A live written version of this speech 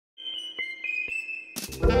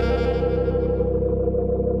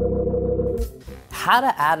How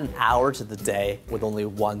to add an hour to the day with only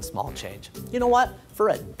one small change. You know what? For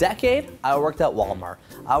a decade, I worked at Walmart.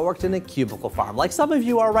 I worked in a cubicle farm, like some of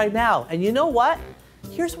you are right now. And you know what?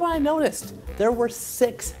 Here's what I noticed. There were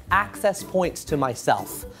 6 access points to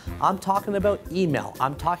myself. I'm talking about email,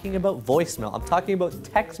 I'm talking about voicemail, I'm talking about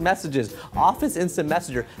text messages, Office Instant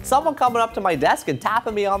Messenger, someone coming up to my desk and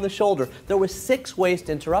tapping me on the shoulder. There were 6 ways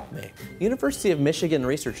to interrupt me. University of Michigan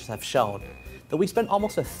researchers have shown that we spend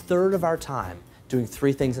almost a third of our time doing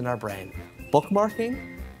 3 things in our brain: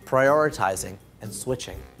 bookmarking, prioritizing, and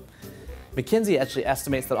switching. McKinsey actually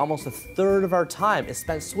estimates that almost a third of our time is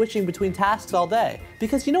spent switching between tasks all day.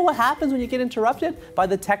 Because you know what happens when you get interrupted by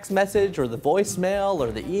the text message or the voicemail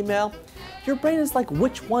or the email? Your brain is like,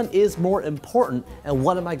 which one is more important and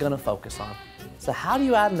what am I gonna focus on? So how do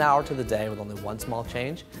you add an hour to the day with only one small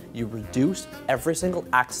change? You reduce every single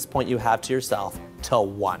access point you have to yourself to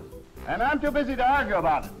 1. And I'm too busy to argue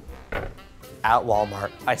about it. At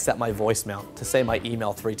Walmart, I set my voicemail to say my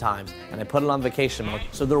email 3 times, and I put it on vacation mode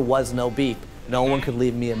so there was no beep. No one could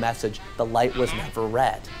leave me a message. The light was never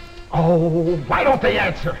red. Oh, why don't they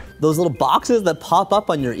answer? Those little boxes that pop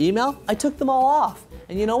up on your email, I took them all off.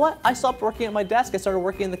 And you know what? I stopped working at my desk. I started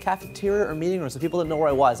working in the cafeteria or meeting room so people didn't know where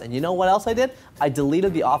I was. And you know what else I did? I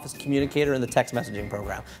deleted the Office communicator and the text messaging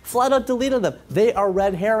program. Flat out deleted them. They are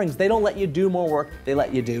red herrings. They don't let you do more work. They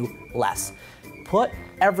let you do less. Put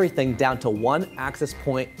everything down to 1 access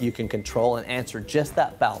point you can control and answer just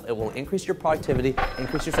that bell. It will increase your productivity,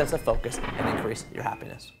 increase your sense of focus, and increase your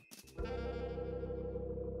happiness.